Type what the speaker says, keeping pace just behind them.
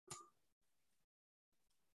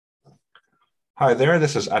Hi there,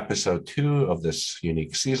 this is episode 2 of this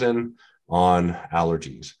unique season on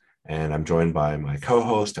allergies. And I'm joined by my co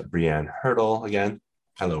host, Brianne Hurdle again.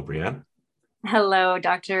 Hello, Brianne. Hello,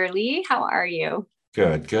 Dr. Lee. How are you?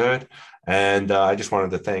 Good, good. And I just wanted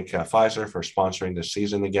to thank Pfizer for sponsoring this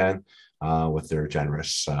season again with their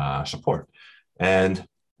generous support. And,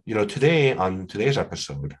 today on today's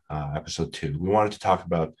episode, episode 2, we wanted to talk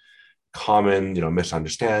about common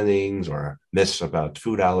misunderstandings or myths about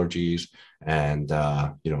food allergies and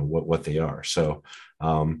what they are. So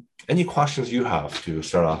any questions you have to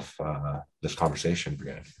start off this conversation,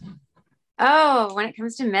 Brianne? Oh, when it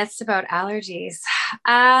comes to myths about allergies,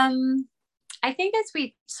 um, I think as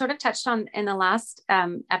we sort of touched on in the last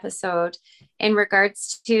episode in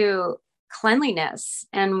regards to cleanliness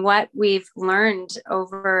and what we've learned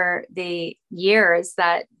over the years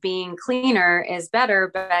that being cleaner is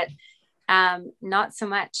better, but not so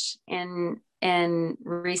much in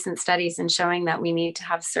recent studies and showing that we need to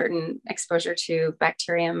have certain exposure to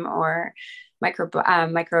bacterium or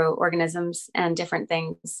microorganisms and different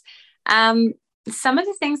things. Um, some of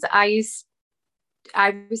the things I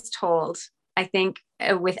was told, I think,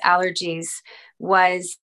 with allergies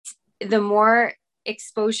was the more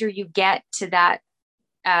exposure you get to that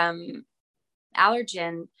um,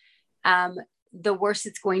 allergen, um, the worse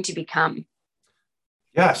it's going to become.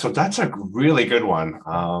 Yeah, so that's a really good one.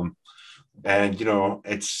 And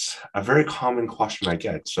it's a very common question I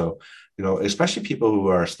get. So, especially people who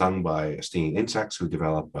are stung by stinging insects who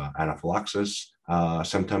develop anaphylaxis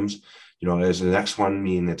symptoms, is the next one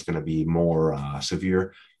mean it's going to be more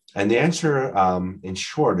severe? And the answer, in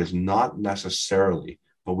short, is not necessarily,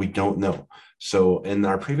 but we don't know. So, in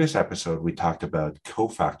our previous episode, we talked about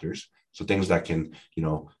cofactors. So things that can,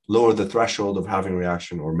 lower the threshold of having a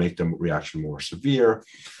reaction or make the reaction more severe.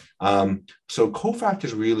 So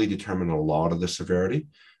cofactors really determine a lot of the severity,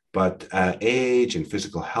 but age and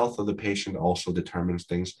physical health of the patient also determines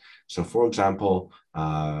things. So, for example,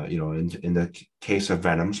 in the case of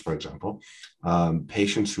venoms, for example,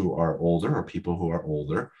 patients who are older or people who are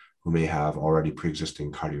older who may have already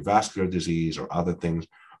pre-existing cardiovascular disease or other things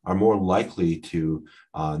are more likely to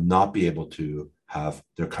not be able to have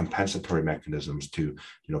their compensatory mechanisms to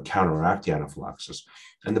counteract the anaphylaxis.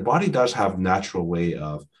 And the body does have natural way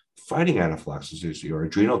of fighting anaphylaxis. Is your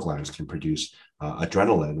adrenal glands can produce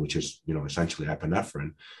adrenaline, which is essentially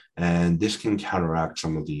epinephrine, and this can counteract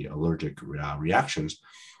some of the allergic reactions.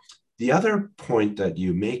 The other point that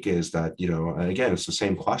you make is that again, it's the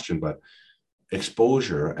same question, but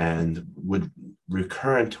exposure and would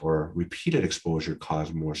recurrent or repeated exposure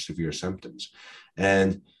cause more severe symptoms?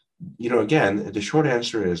 And again, the short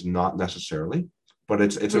answer is not necessarily, but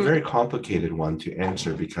it's a Mm. very complicated one to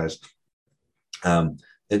answer because um,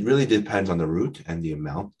 it really depends on the route and the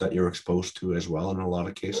amount that you're exposed to as well in a lot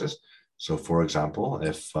of cases. So, for example,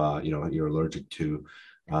 if you're allergic to,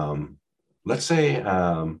 um, let's say,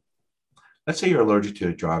 let's say you're allergic to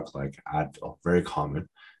a drug like Advil, very common,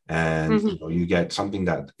 and Mhm. you get something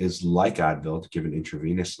that is like Advil given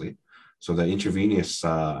intravenously. So the intravenous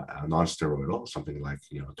non-steroidal, something like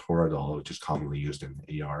Toradol, which is commonly used in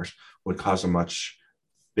ERs, would cause a much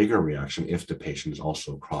bigger reaction if the patient is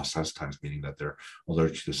also cross-sensitized, meaning that they're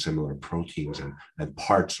allergic to similar proteins and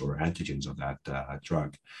parts or antigens of that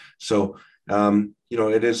drug. So,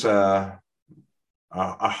 it is a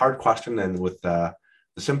hard question, and with the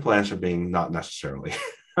simple answer being not necessarily.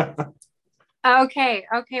 Okay,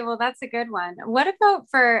 okay, well, that's a good one. What about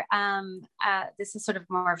for this is sort of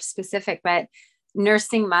more specific, but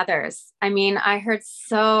nursing mothers? I mean, I heard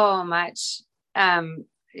so much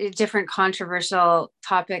different controversial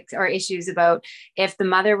topics or issues about if the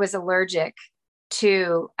mother was allergic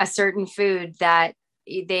to a certain food that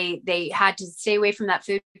they had to stay away from that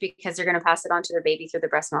food because they're going to pass it on to their baby through the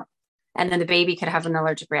breast milk, and then the baby could have an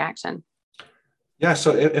allergic reaction. Yeah,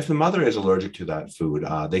 so if the mother is allergic to that food,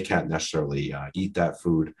 they can't necessarily eat that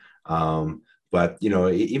food. But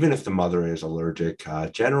even if the mother is allergic,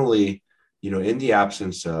 generally, in the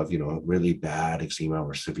absence of really bad eczema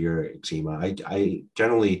or severe eczema, I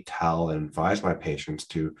generally tell and advise my patients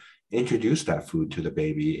to introduce that food to the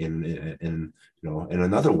baby in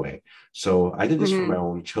another way. So I did this for my Mm-hmm.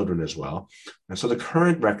 own children as well. And so the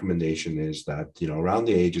current recommendation is that around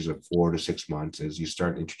the ages of 4 to 6 months, is you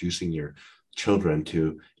start introducing your children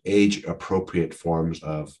to age appropriate forms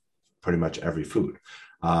of pretty much every food.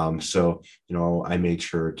 So, I made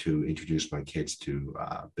sure to introduce my kids to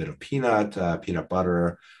a bit of peanut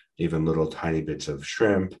butter, even little tiny bits of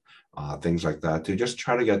shrimp, things like that, to just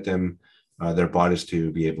try to get them, their bodies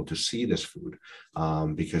to be able to see this food.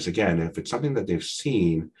 Because again, if it's something that they've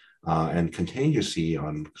seen, and continue to see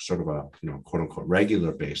on sort of a, quote unquote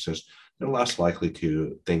regular basis, they're less likely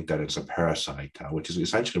to think that it's a parasite, which is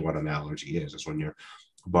essentially what an allergy is. It's when your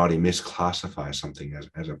body misclassifies something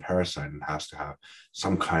as a parasite and has to have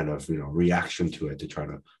some kind of, reaction to it to try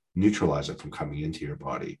to neutralize it from coming into your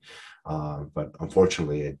body. But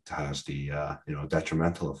unfortunately, it has the,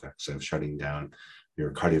 detrimental effects of shutting down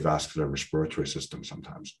your cardiovascular respiratory system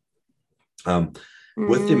sometimes.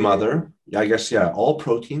 With the mother, I guess, yeah, all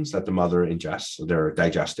proteins that the mother ingests, they're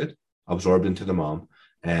digested, absorbed into the mom,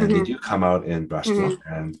 and they do come out in breast milk.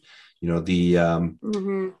 And the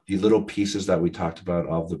little pieces that we talked about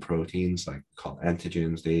of the proteins, like called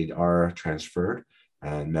antigens, they are transferred,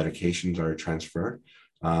 and medications are transferred.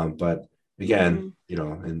 But again,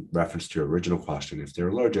 in reference to your original question, if they're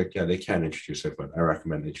allergic, yeah, they can introduce it, but I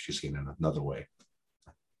recommend introducing it in another way.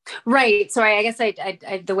 Right. So I guess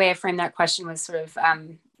the way I framed that question was sort of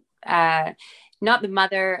not the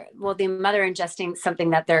mother, well, the mother ingesting something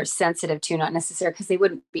that they're sensitive to, not necessarily because they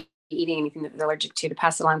wouldn't be eating anything that they're allergic to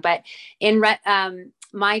pass it along. But in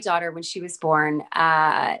my daughter, when she was born,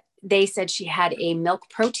 they said she had a milk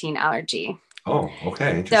protein allergy. Oh,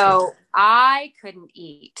 okay. Interesting. So I couldn't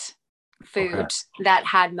eat food that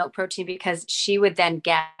had milk protein because she would then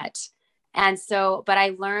get. And so, but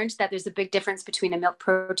I learned that there's a big difference between a milk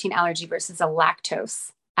protein allergy versus a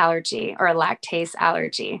lactose allergy or a lactase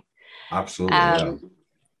allergy. Absolutely.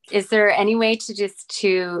 Is there any way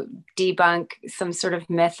to debunk some sort of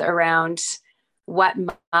myth around what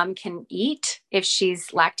mom can eat if she's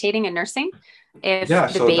lactating and nursing? If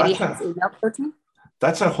the baby has a milk protein?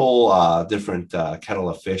 That's a whole different kettle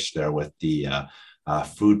of fish there with the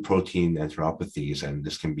food protein enteropathies, and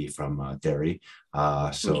this can be from dairy.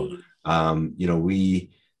 We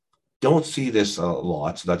don't see this a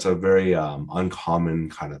lot, so that's a very uncommon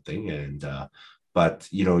kind of thing. And but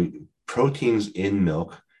proteins in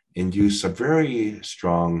milk induce a very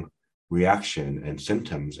strong reaction and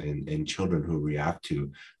symptoms in children who react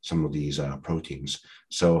to some of these proteins.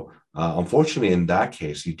 So unfortunately, in that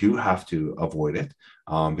case, you do have to avoid it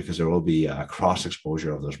because there will be cross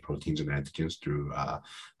exposure of those proteins and antigens through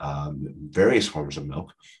various forms of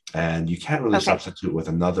milk. And you can't really substitute with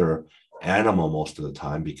another animal most of the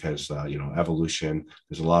time because evolution,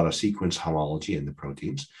 there's a lot of sequence homology in the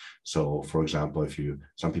proteins. So for example,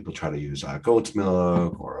 some people try to use goat's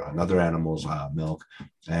milk or another animal's milk,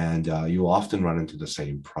 and you will often run into the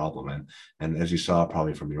same problem. And as you saw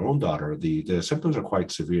probably from your own daughter, the symptoms are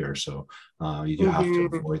quite severe. So you do have to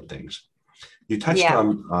avoid things. You touched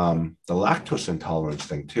on the lactose intolerance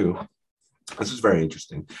thing too. This is very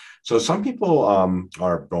interesting. So some people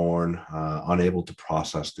are born unable to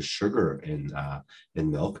process the sugar in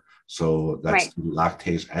milk. So that's the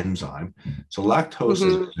lactase enzyme. So lactose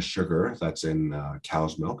is the sugar that's in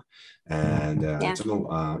cow's milk, and it's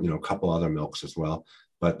in a couple other milks as well.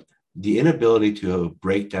 But the inability to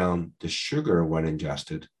break down the sugar when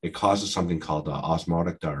ingested, it causes something called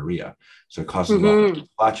osmotic diarrhea. So it causes a lot of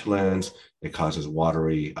flatulence. It causes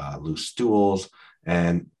watery, loose stools,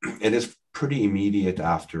 and it is pretty immediate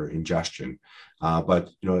after ingestion.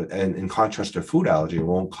 But and in contrast to food allergy, it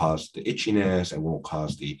won't cause the itchiness, it won't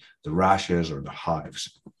cause the rashes or the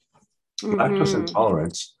hives. Lactose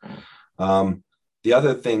intolerance. The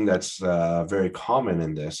other thing that's very common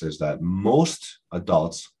in this is that most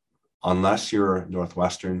adults, unless you're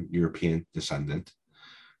Northwestern European descendant,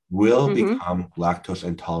 will become lactose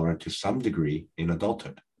intolerant to some degree in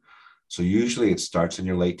adulthood. So usually it starts in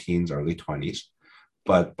your late teens, early 20s.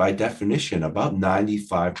 But by definition, about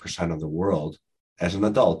 95% of the world as an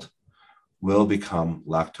adult will become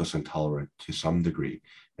lactose intolerant to some degree.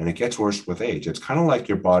 And it gets worse with age. It's kind of like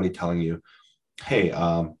your body telling you, hey,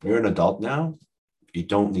 you're an adult now, you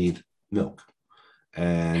don't need milk.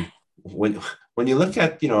 And when you look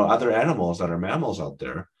at, other animals that are mammals out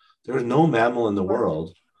there, there's no mammal in the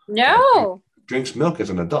world that drinks milk as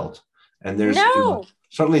an adult. And there's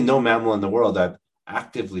certainly no mammal in the world that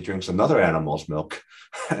actively drinks another animal's milk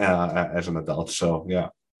as an adult. So yeah,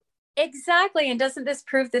 exactly. And doesn't this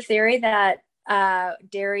prove the theory that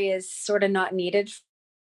dairy is sort of not needed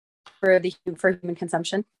for human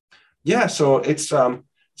consumption? Yeah, so it's a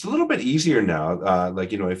little bit easier now.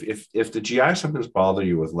 If the GI symptoms bother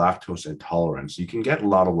you with lactose intolerance, you can get a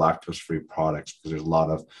lot of lactose-free products because there's a lot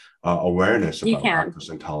of awareness about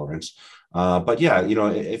lactose intolerance. But yeah,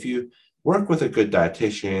 if you work with a good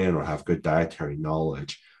dietitian or have good dietary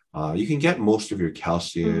knowledge, you can get most of your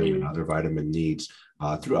calcium and other vitamin needs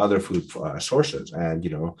through other food sources. And,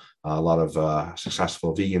 a lot of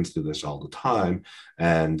successful vegans do this all the time.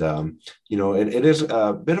 And, it is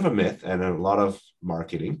a bit of a myth and a lot of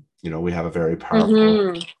marketing We have a very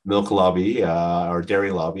powerful Hmm. milk lobby, or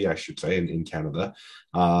dairy lobby, I should say, in Canada.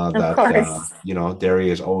 Of That course.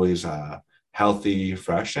 dairy is always healthy,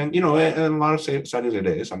 fresh, and in a lot of settings it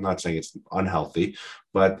is. I'm not saying it's unhealthy,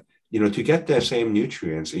 but to get the same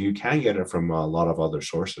nutrients, you can get it from a lot of other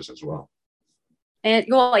sources as well. And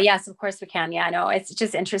well, yes, of course we can. Yeah, I know. It's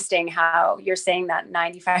just interesting how you're saying that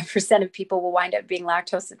 95% of people will wind up being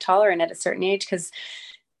lactose intolerant at a certain age because,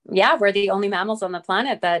 yeah, we're the only mammals on the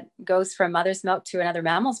planet that goes from mother's milk to another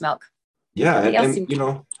mammal's milk. Yeah, Everybody and, else and seems. you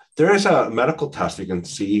know, there is a medical test you can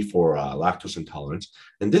see for lactose intolerance,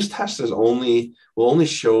 and this test will only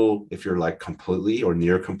show if you're like completely or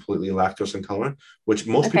near completely lactose intolerant, which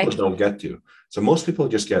most people Okay. don't get to. So most people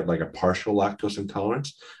just get like a partial lactose intolerance,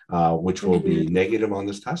 which will be Mhm. negative on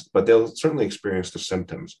this test, but they'll certainly experience the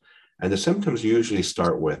symptoms. And the symptoms usually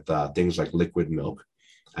start with things like liquid milk,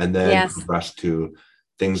 and then Yes. progress to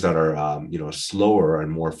things that are slower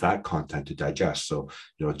and more fat content to digest. So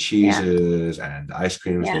Yeah. cheeses and ice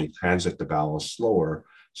creams, Yeah. they transit the bowel slower,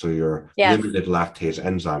 so your Yes. limited lactase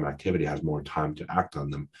enzyme activity has more time to act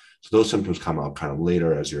on them. So those symptoms come out kind of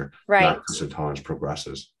later as your Right. lactose intolerance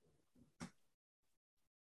progresses.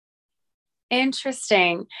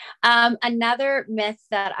 Interesting. Another myth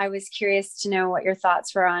that I was curious to know what your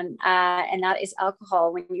thoughts were on, and that is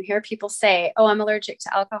alcohol. When you hear people say, "Oh, I'm allergic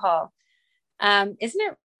to alcohol," isn't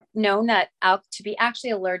it known that to be actually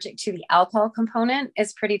allergic to the alcohol component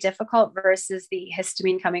is pretty difficult versus the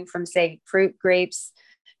histamine coming from, say, fruit, grapes,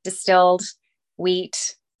 distilled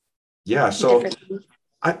wheat, Yeah, so different things?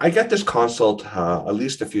 I get this consult at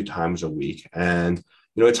least a few times a week, and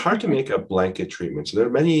it's hard to make a blanket treatment. So there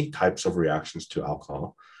are many types of reactions to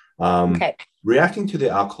alcohol. Um, Okay. Reacting to the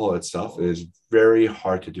alcohol itself is very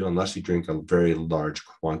hard to do unless you drink a very large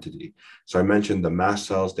quantity. So I mentioned the mast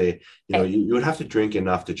cells; Okay. you would have to drink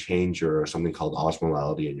enough to change your something called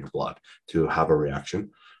osmolality in your blood to have a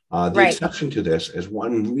reaction. The Right. exception to this is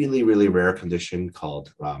one really, really rare condition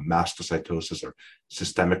called mastocytosis or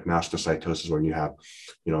systemic mastocytosis, when you have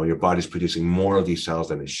your body's producing more of these cells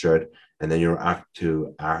than it should, and then you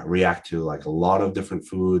react to like a lot of different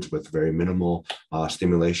foods with very minimal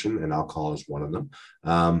stimulation, and alcohol is one of them.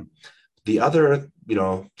 The other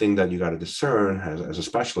thing that you got to discern as a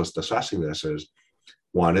specialist assessing this is,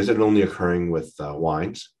 one, is it only occurring with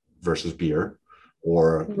wines versus beer,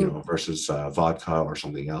 or Mhm. versus vodka or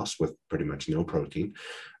something else with pretty much no protein.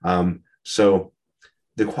 So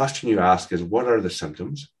the question you ask is, what are the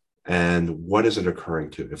symptoms and what is it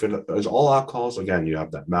occurring to? If it is all alcohols, again, you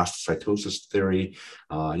have that mastocytosis theory.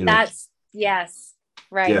 Uh, you know, That's yes.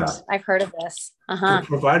 Right. yeah, I've heard of this. Uh-huh.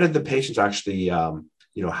 provided the patients actually,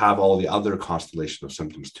 have all the other constellation of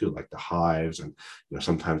symptoms too, like the hives and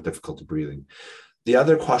sometimes difficulty breathing. The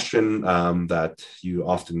other question that you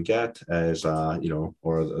often get is,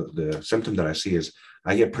 or the symptom that I see is,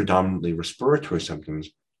 I get predominantly respiratory symptoms,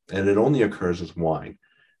 and it only occurs with wine.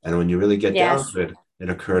 And when you really get down Yes. to it, it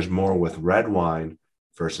occurs more with red wine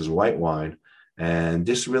versus white wine. And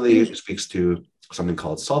this really speaks to something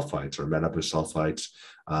called sulfites or metabosulfites.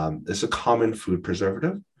 It's a common food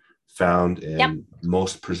preservative found Yep. in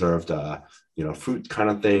most preserved, fruit kind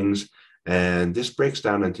of things. And this breaks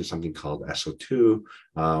down into something called SO2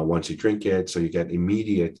 once you drink it. So you get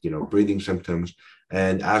immediate, breathing symptoms.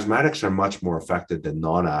 And asthmatics are much more affected than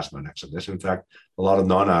non-asthmatics in this. In fact, a lot of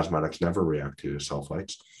non-asthmatics never react to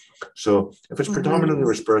sulfites. So if it's predominantly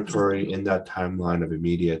Mhm. respiratory in that timeline of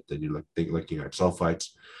immediate, then you're looking at sulfites.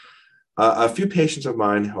 A few patients of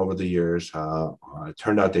mine over the years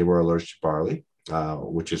turned out they were allergic to barley,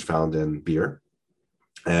 which is found in beer.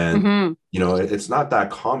 And Mhm. it's not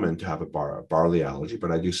that common to have a barley allergy,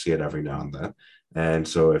 but I do see it every now and then. And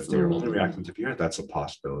so if they're only Mhm. reacting to beer, that's a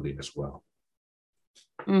possibility as well.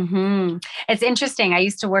 Hmm. It's interesting. I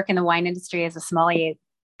used to work in the wine industry as a sommelier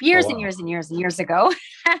Oh years and wow. years and years and years ago.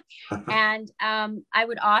 And I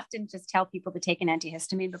would often just tell people to take an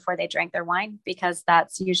antihistamine before they drank their wine because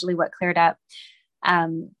that's usually what cleared up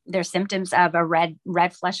their symptoms of a red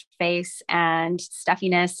flushed face and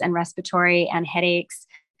stuffiness and respiratory and headaches.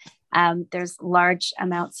 There's large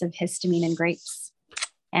amounts of histamine in grapes,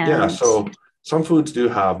 Yeah, and so some foods do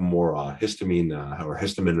have more histamine or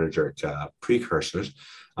histaminergic precursors.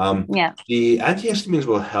 Um, yeah. the antihistamines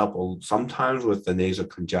will help sometimes with the nasal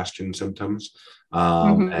congestion symptoms,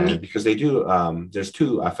 Hmm. and because they do, there's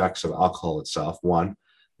two effects of alcohol itself. One,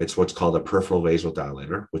 it's what's called a peripheral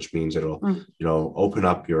vasodilator, which means it'll, open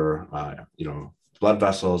up your, blood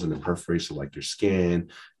vessels in the periphery, so like your skin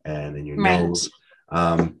and in your Right. nose.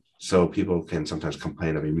 So people can sometimes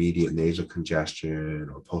complain of immediate nasal congestion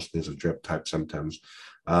or post-nasal drip type symptoms.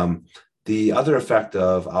 The other effect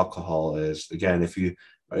of alcohol is, again, if you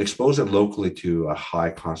expose it locally to a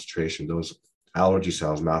high concentration, those allergy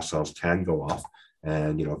cells, mast cells can go off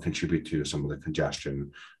and, contribute to some of the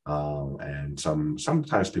congestion. And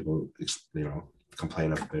sometimes people,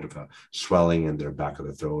 complain of a bit of a swelling in their back of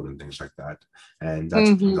the throat and things like that. And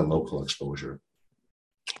that's the local exposure.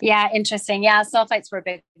 Yeah, interesting. Yeah, sulfites were a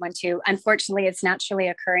big one too. Unfortunately, it's naturally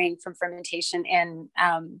occurring from fermentation in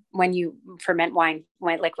when you ferment wine,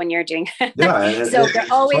 when you're doing. Yeah, and so they're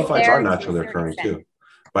always sulfites there are naturally occurring too.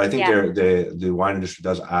 But I think the wine industry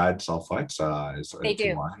does add sulfites. They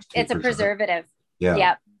do. It's a preservative.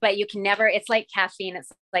 Yeah. But you can never, it's like caffeine.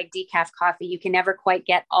 It's like decaf coffee. You can never quite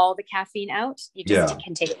get all the caffeine out. You just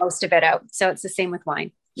can take most of it out. So it's the same with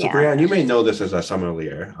wine. So Brianne, you may know this as a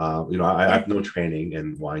sommelier. I have no training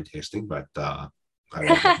in wine tasting, but I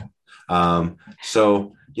love it.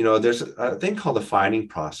 So, there's a thing called the fining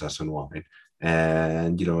process in wine.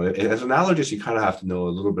 And, as an allergist, you kind of have to know a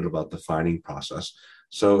little bit about the fining process.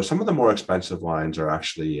 So some of the more expensive wines are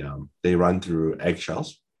actually, they run through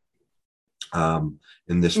eggshells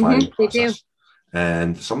in this fining process.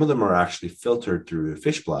 And some of them are actually filtered through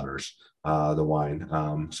fish bladders, the wine.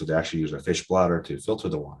 So they actually use a fish bladder to filter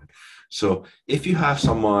the wine. So if you have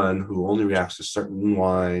someone who only reacts to certain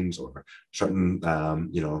wines or certain,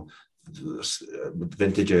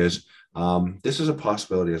 vintages, this is a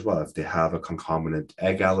possibility as well. If they have a concomitant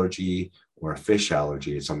egg allergy or a fish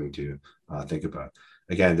allergy, it's something to think about.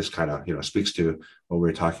 Again, this kind of, speaks to what we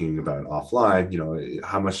were talking about offline.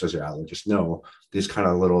 How much does your allergist know? These kind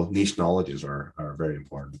of little niche knowledges are very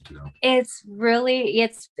important to know. It's really,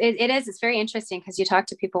 it is. It's very interesting because you talk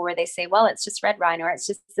to people where they say, well, it's just red wine, or it's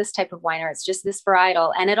just this type of wine, or it's just this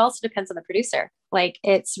varietal. And it also depends on the producer. Like,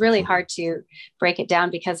 it's really hard to break it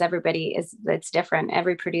down because it's different.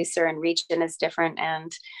 Every producer and region is different.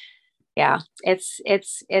 And yeah, it's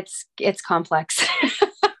complex.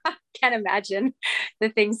 Can't imagine the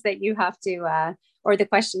things that you have to or the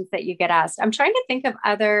questions that you get asked. I'm trying to think of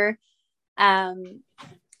other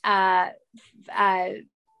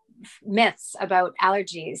myths about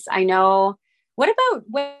allergies. I know. What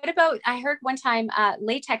about I heard one time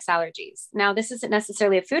latex allergies. Now, this isn't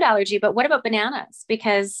necessarily a food allergy, but what about bananas?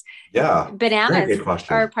 Because bananas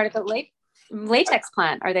are part of the latex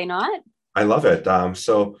plant, are they not? I love it.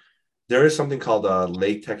 So there is something called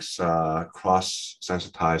latex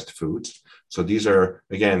cross-sensitized foods. So these are,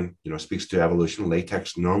 again, speaks to evolution.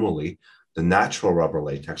 Latex, normally, the natural rubber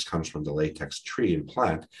latex comes from the latex tree and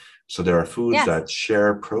plant. So there are foods that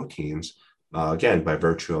share proteins, again, by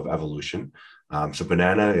virtue of evolution. So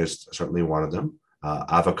banana is certainly one of them.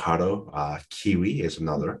 Avocado, kiwi is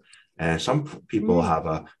another. And some people have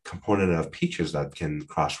a component of peaches that can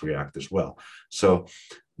cross-react as well. So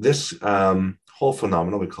this whole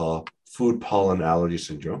phenomenon we call food pollen allergy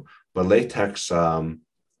syndrome. But latex,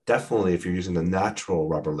 definitely, if you're using the natural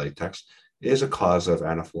rubber latex, is a cause of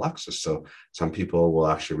anaphylaxis. So some people will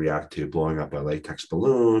actually react to blowing up a latex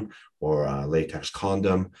balloon or a latex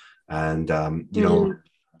condom. And,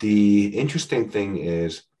 the interesting thing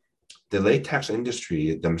is the latex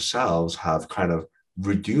industry themselves have kind of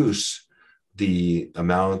reduced the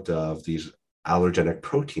amount of these allergenic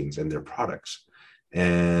proteins in their products.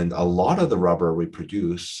 And a lot of the rubber we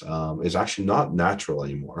produce is actually not natural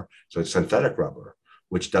anymore. So it's synthetic rubber,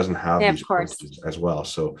 which doesn't have these proteins as well.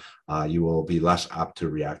 So you will be less apt to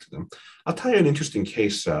react to them. I'll tell you an interesting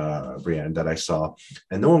case, Brianne, that I saw,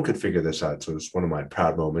 and no one could figure this out. So it's one of my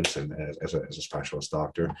proud moments and as a specialist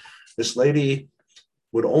doctor. This lady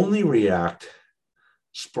would only react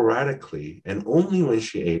sporadically and only when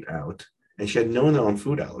she ate out, and she had no known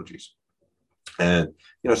food allergies. And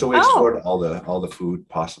so we explored all the food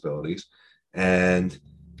possibilities, and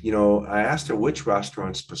I asked her which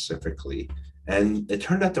restaurants specifically, and it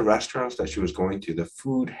turned out the restaurants that she was going to, the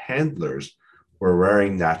food handlers were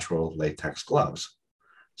wearing natural latex gloves,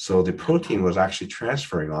 so the protein was actually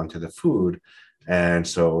transferring onto the food. And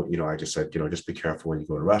so I just said, just be careful when you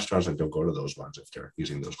go to restaurants and don't go to those ones if they're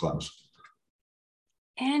using those gloves.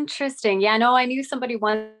 Interesting. Yeah, no, I knew somebody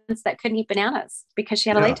once that couldn't eat bananas because she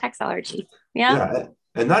had a latex allergy. Yeah.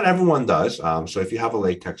 And not everyone does. So if you have a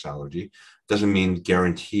latex allergy, doesn't mean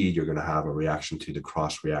guaranteed you're going to have a reaction to the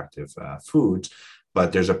cross-reactive foods,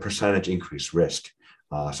 but there's a percentage increased risk.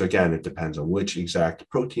 So again, it depends on which exact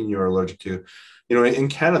protein you're allergic to. In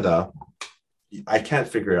Canada, I can't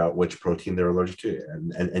figure out which protein they're allergic to,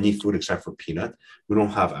 and any food except for peanut. We don't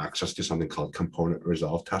have access to something called component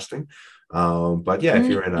resolve testing. But yeah, if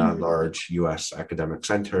you're in a large US academic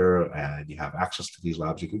center and you have access to these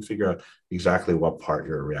labs, you can figure out exactly what part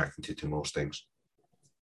you're reacting to most things.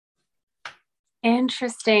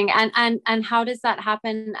 Interesting. And how does that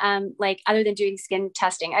happen? Like other than doing skin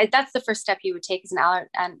testing, that's the first step you would take as an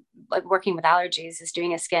and like working with allergies is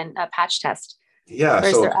doing a patch test. Yeah, Or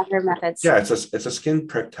is so there other methods? yeah, it's a skin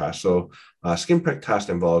prick test. So skin prick test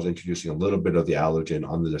involves introducing a little bit of the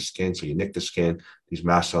allergen under the skin. So you nick the skin, these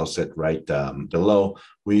mast cells sit right below.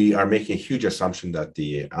 We are making a huge assumption that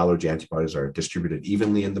the allergy antibodies are distributed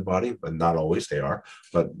evenly in the body, but not always they are,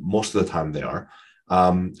 but most of the time they are.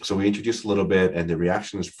 So we introduce a little bit and the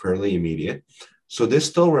reaction is fairly immediate. So this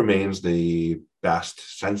still remains the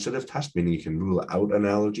best sensitive test, meaning you can rule out an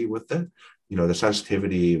allergy with it. You know, the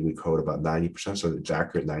sensitivity we code about 90%, so it's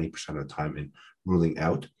accurate 90% of the time in ruling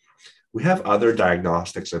out. We have other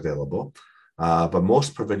diagnostics available, but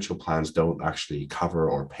most provincial plans don't actually cover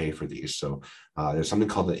or pay for these. So there's something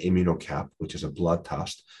called the immunocap, which is a blood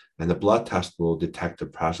test. And the blood test will detect the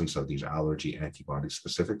presence of these allergy antibodies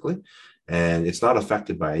specifically. And it's not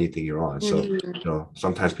affected by anything you're on. So, Mm.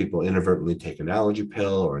 sometimes people inadvertently take an allergy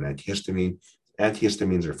pill or an antihistamine.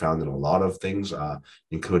 Antihistamines are found in a lot of things,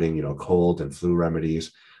 including, cold and flu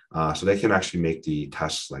remedies. So they can actually make the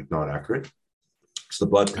tests like not accurate. So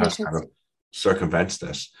the blood test kind of Interesting. circumvents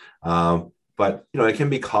this. But it can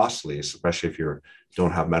be costly, especially if you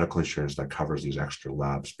don't have medical insurance that covers these extra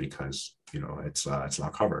labs because it's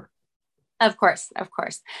not covered. Of course, of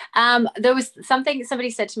course. There was something somebody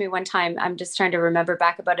said to me one time. I'm just trying to remember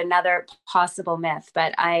back about another possible myth,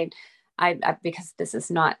 but I because this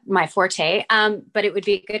is not my forte. But it would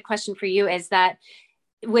be a good question for you. Is that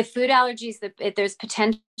with food allergies, that there's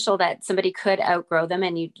potential that somebody could outgrow them,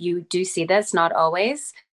 and you do see this, not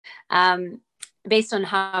always, based on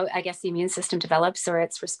how I guess the immune system develops or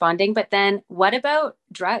it's responding. But then, what about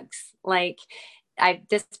drugs? Like,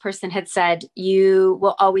 this person had said, you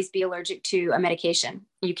will always be allergic to a medication.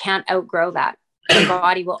 You can't outgrow that. Your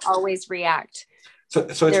body will always react. So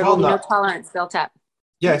it's There will well be no known. tolerance built up.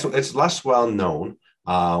 Yeah, it's less well known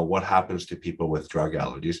what happens to people with drug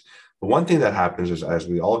allergies. But one thing that happens is as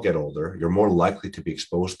we all get older, you're more likely to be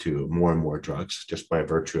exposed to more and more drugs just by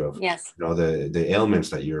virtue of Yes. the ailments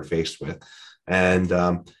that you're faced with, and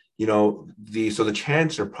the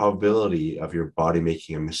chance or probability of your body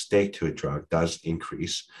making a mistake to a drug does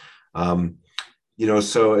increase. Um,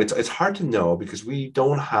 so it's hard to know because we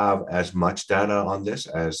don't have as much data on this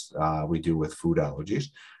as we do with food allergies.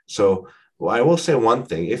 So well, I will say one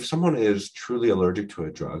thing. If someone is truly allergic to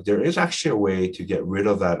a drug, there is actually a way to get rid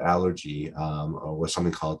of that allergy with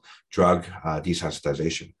something called drug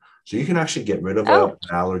desensitization. So you can actually get rid of an Oh,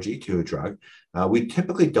 allergy to a drug. We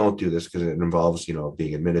typically don't do this because it involves,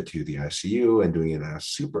 being admitted to the ICU and doing it in a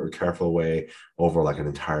super careful way over like an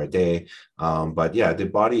entire day. But yeah, the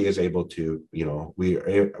body is able to,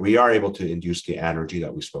 we are able to induce the energy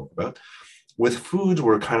that we spoke about. With foods,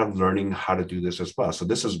 we're kind of learning how to do this as well. So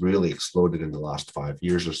this has really exploded in the last 5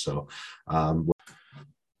 years or so.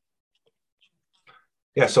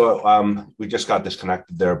 Yeah, so we just got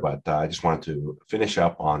disconnected there, but I just wanted to finish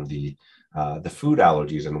up on the food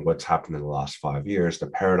allergies and what's happened in the last 5 years. The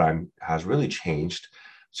paradigm has really changed.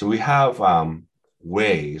 So we have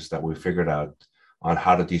ways that we figured out on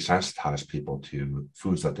how to desensitize people to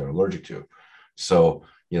foods that they're allergic to. So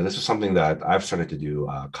this is something that I've started to do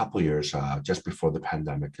a couple years just before the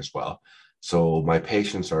pandemic as well. So my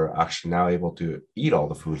patients are actually now able to eat all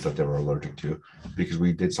the foods that they were allergic to because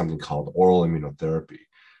we did something called oral immunotherapy.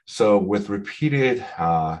 So with repeated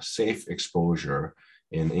safe exposure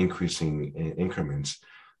in increasing increments,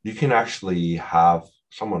 you can actually have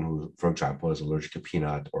someone who, for example, is allergic to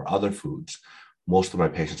peanut or other foods. Most of my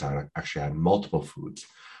patients actually had multiple foods.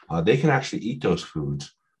 They can actually eat those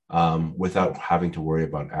foods without having to worry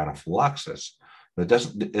about anaphylaxis. This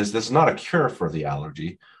is not a cure for the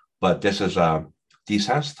allergy, but this is a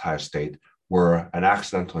desensitized state where an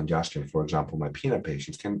accidental ingestion, for example, my peanut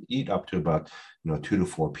patients can eat up to about 2 to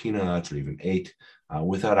 4 peanuts or even 8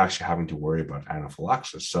 without actually having to worry about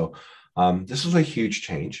anaphylaxis. So this is a huge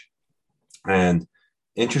change. And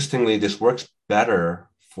interestingly, this works better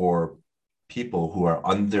for people who are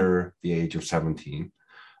under the age of 17.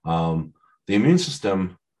 The immune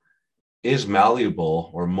system is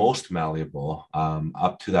malleable or most malleable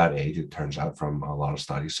up to that age, it turns out from a lot of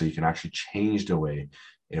studies. So you can actually change the way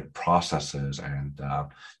it processes and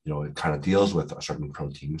it kind of deals with certain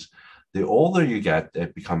proteins. The older you get,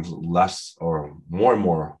 it becomes less or more and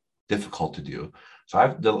more difficult to do.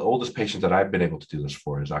 So the oldest patient that I've been able to do this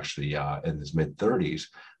for is actually in his mid 30s.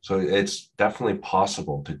 So it's definitely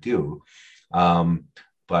possible to do.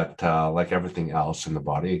 But like everything else in the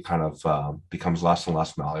body, it kind of becomes less and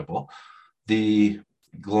less malleable. The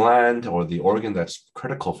gland or the organ that's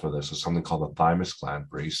critical for this is something called the thymus gland,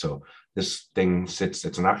 Bree. So this thing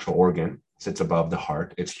it's an actual organ, sits above the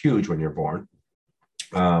heart. It's huge when you're born.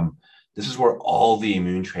 Um, this is where all the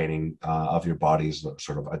immune training of your body's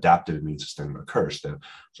sort of adaptive immune system occurs.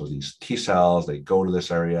 So these T cells, they go to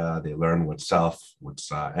this area, they learn what's self,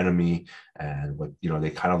 what's enemy, and what, they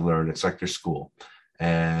kind of learn. It's like their school.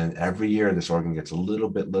 And every year, this organ gets a little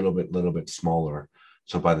bit smaller.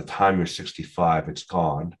 So by the time you're 65, it's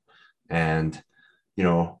gone. And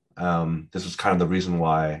this is kind of the reason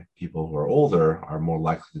why people who are older are more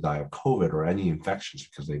likely to die of COVID or any infections,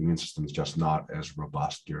 because the immune system is just not as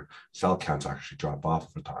robust. Your cell counts actually drop off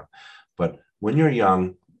over time. But when you're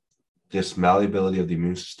young, this malleability of the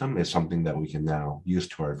immune system is something that we can now use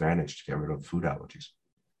to our advantage to get rid of food allergies,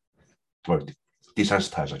 or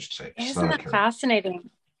desensitize, I should say. Isn't that fascinating?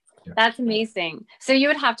 Yeah. That's amazing. So you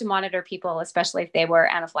would have to monitor people, especially if they were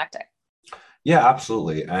anaphylactic. Yeah,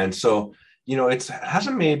 absolutely. And so, it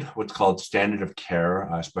hasn't made what's called standard of care,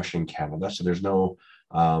 especially in Canada. So there's no,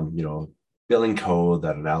 billing code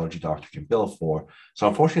that an allergy doctor can bill for. So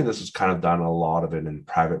unfortunately, this is kind of done a lot of it in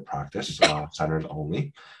private practice centers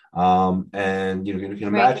only. And you can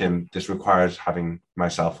imagine this requires having my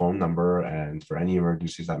cell phone number, and for any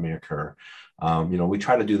emergencies that may occur, we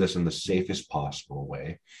try to do this in the safest possible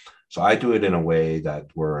way. So I do it in a way that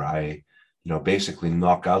where I basically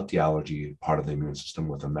knock out the allergy part of the immune system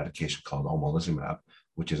with a medication called omalizumab,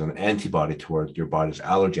 which is an antibody towards your body's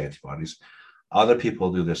allergy antibodies. Other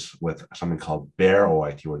people do this with something called bare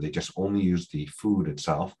OIT, where they just only use the food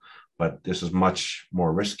itself, but this is much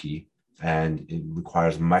more risky and it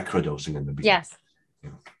requires microdosing in the beginning. Yes. Yeah.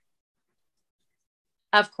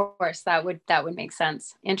 Of course, that would make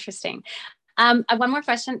sense. Interesting. One more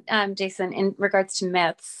question, Jason, in regards to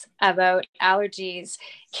myths about allergies.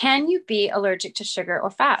 Can you be allergic to sugar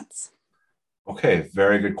or fats? Okay,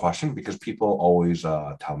 very good question, because people always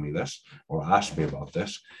tell me this or ask me about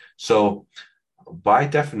this. So by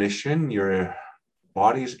definition, your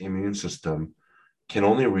body's immune system can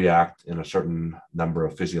only react in a certain number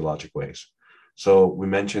of physiologic ways. So we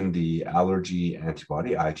mentioned the allergy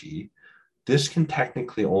antibody, IgE. This can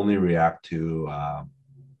technically only react to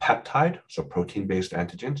peptide, so protein-based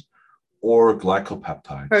antigens, or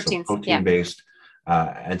glycopeptide, proteins, so protein-based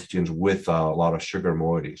antigens with a lot of sugar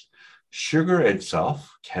moieties. Sugar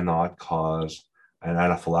itself cannot cause an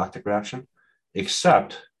anaphylactic reaction,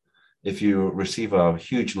 except if you receive a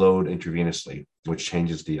huge load intravenously, which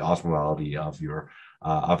changes the osmolality of your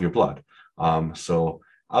blood. So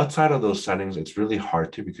outside of those settings, it's really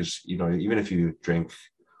hard to, because even if you drink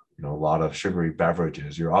a lot of sugary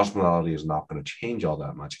beverages, your osmolality is not going to change all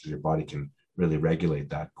that much, because your body can really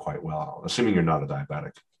regulate that quite well, assuming you're not a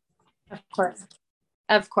diabetic.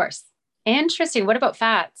 Of course. Interesting. What about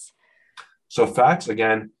fats? So fats,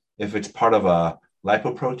 again, if it's part of a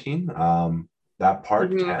lipoprotein, that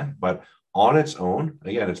part can, but on its own,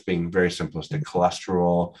 again, it's being very simplistic.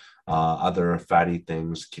 Cholesterol, other fatty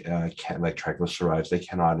things, like triglycerides, they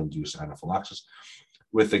cannot induce anaphylaxis.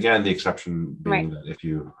 With, again, the exception being that if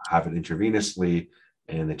you have it intravenously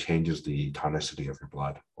and it changes the tonicity of your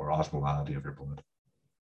blood or osmolality of your blood.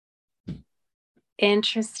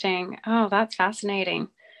 Interesting. Oh, that's fascinating.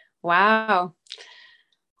 Wow.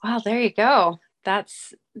 There you go.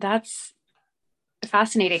 That's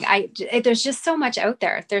fascinating. There's just so much out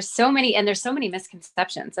there. There's so many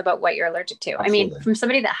misconceptions about what you're allergic to. Absolutely. I mean, from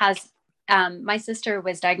somebody that has my sister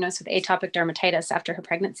was diagnosed with atopic dermatitis after her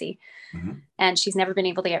pregnancy, and she's never been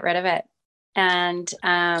able to get rid of it. And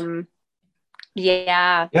so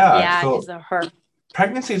because of her.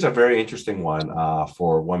 Pregnancy is a very interesting one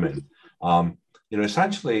for women.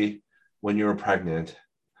 Essentially, when you're pregnant,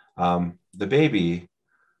 the baby,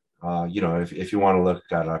 if you want to look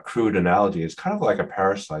at a crude analogy, it's kind of like a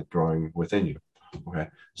parasite growing within you. Okay,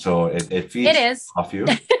 so it feeds off you,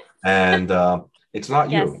 and it's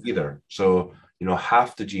not you either. So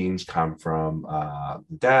half the genes come from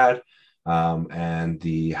the dad, and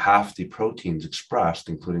half the proteins expressed,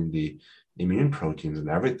 including the immune proteins and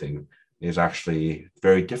everything, is actually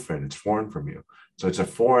very different. It's foreign from you. So it's a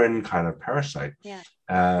foreign kind of parasite.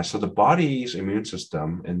 So the body's immune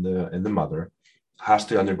system in the mother has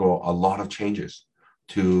to undergo a lot of changes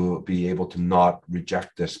to be able to not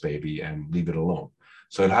reject this baby and leave it alone.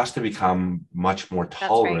 So it has to become much more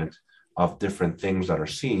tolerant of different things that are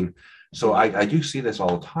seen. So I do see this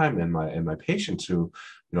all the time in my patients who,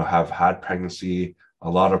 have had pregnancy. A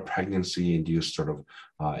lot of pregnancy-induced sort of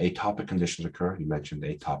atopic conditions occur. You mentioned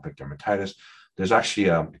atopic dermatitis. There's actually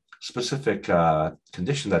a specific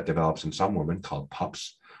condition that develops in some women called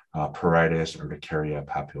PUPS, pruritus, urticaria,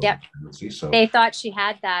 papillary pregnancy. So they thought she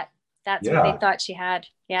had that. That's what they thought she had.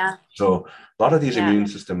 Yeah. So a lot of these immune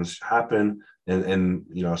systems happen. and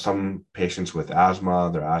some patients with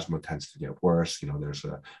asthma, their asthma tends to get worse. There's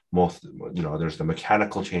a most there's the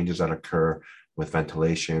mechanical changes that occur with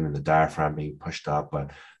ventilation and the diaphragm being pushed up,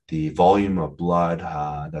 but the volume of blood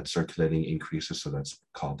that's circulating increases. So that's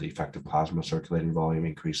called the effective plasma circulating volume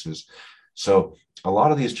increases. So a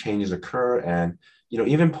lot of these changes occur, and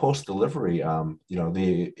even post delivery,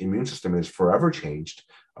 the immune system is forever changed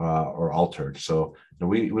or altered. So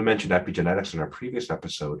we mentioned epigenetics in our previous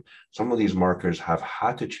episode. Some of these markers have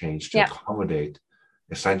had to change to Yeah. accommodate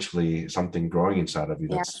essentially something growing inside of you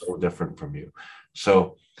Yeah. that's so different from you.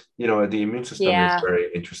 So, the immune system is Yeah. very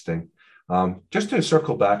interesting. Just to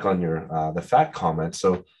circle back on your the fat comment.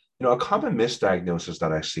 So, a common misdiagnosis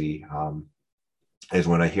that I see is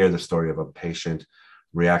when I hear the story of a patient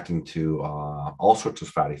reacting to all sorts of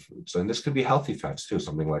fatty foods, and this could be healthy fats too,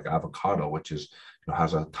 something like avocado, which is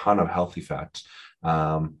has a ton of healthy fats,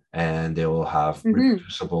 and they will have Mm-hmm.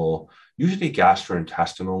 reproducible, usually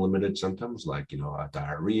gastrointestinal limited symptoms like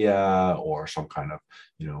diarrhea or some kind of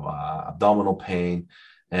abdominal pain,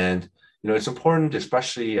 and it's important,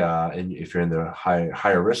 especially if you're in the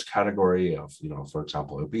higher risk category of for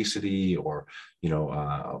example obesity or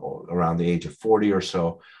around the age of 40 or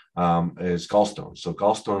so, is gallstones. So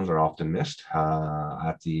gallstones are often missed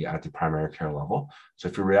at the primary care level. So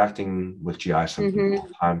if you're reacting with GI symptoms all Mm-hmm.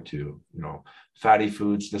 the time to fatty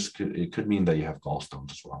foods, it could mean that you have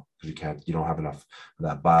gallstones as well, because you don't have enough of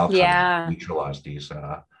that bile time to Yeah. neutralize these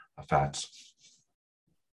fats.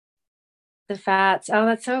 The fats. Oh,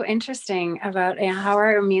 that's so interesting about how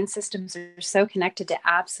our immune systems are so connected to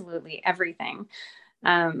absolutely everything.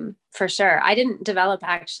 For sure. I didn't develop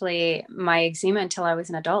actually my eczema until I was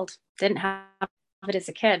an adult. Didn't have it as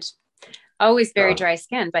a kid. Always very Yeah. dry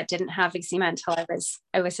skin, but didn't have eczema until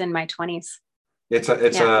I was in my 20s. It's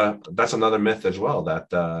Yeah. a That's another myth as well, that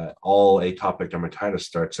all atopic dermatitis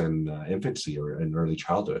starts in infancy or in early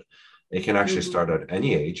childhood. It can actually Mm-hmm. start at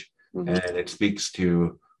any age, Mm-hmm. and it speaks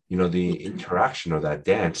to the interaction or that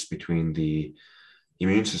dance between the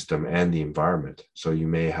immune system and the environment. So you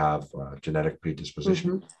may have genetic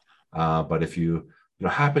predisposition, Mm-hmm. but if you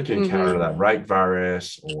happen to encounter Mm-hmm. that right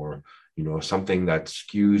virus, or something that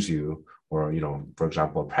skews you, or for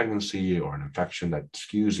example a pregnancy or an infection that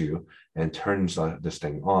skews you and turns this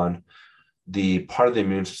thing on, the part of the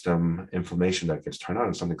immune system inflammation that gets turned on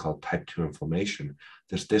is something called type 2 inflammation.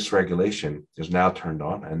 This dysregulation is now turned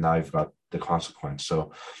on, and now you've got the consequence.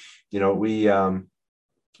 So we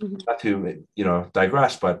Mm-hmm. not to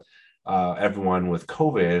digress, but everyone with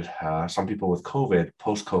COVID, some people with COVID,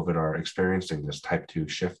 post COVID, are experiencing this type 2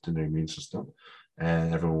 shift in their immune system,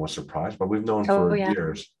 and everyone was surprised. But we've known Oh, for yeah,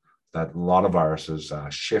 years that a lot of viruses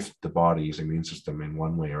shift the body's immune system in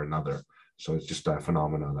one way or another. So it's just a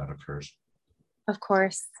phenomenon that occurs. of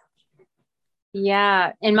course.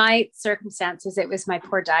 Yeah. In my circumstances, it was my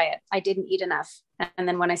poor diet. I didn't eat enough. And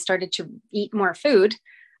then when I started to eat more food,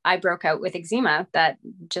 I broke out with eczema that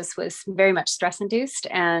just was very much stress induced,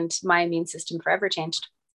 and my immune system forever changed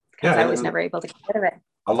Yeah, because I was never able to get rid of it.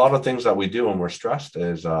 a lot of things that we do when we're stressed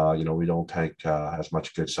is, we don't take as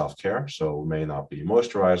much good self-care. So we may not be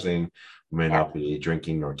moisturizing, we may Yeah. not be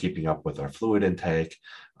drinking or keeping up with our fluid intake.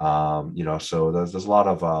 So there's a lot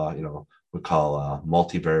of, we call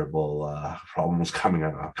multivariable problems coming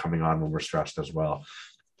on when we're stressed as well.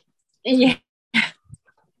 Yeah.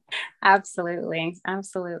 Absolutely.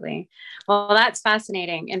 Absolutely. Well, that's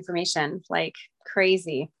fascinating information, like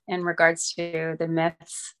crazy in regards to the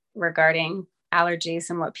myths regarding allergies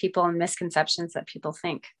and what people and misconceptions that people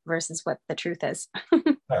think versus what the truth is.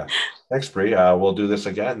 Yeah. Thanks, Bree. We'll do this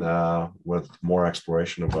again with more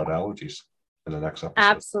exploration about allergies in the next episode.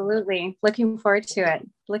 Absolutely. Looking forward to it.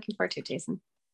 Looking forward to it, Jason.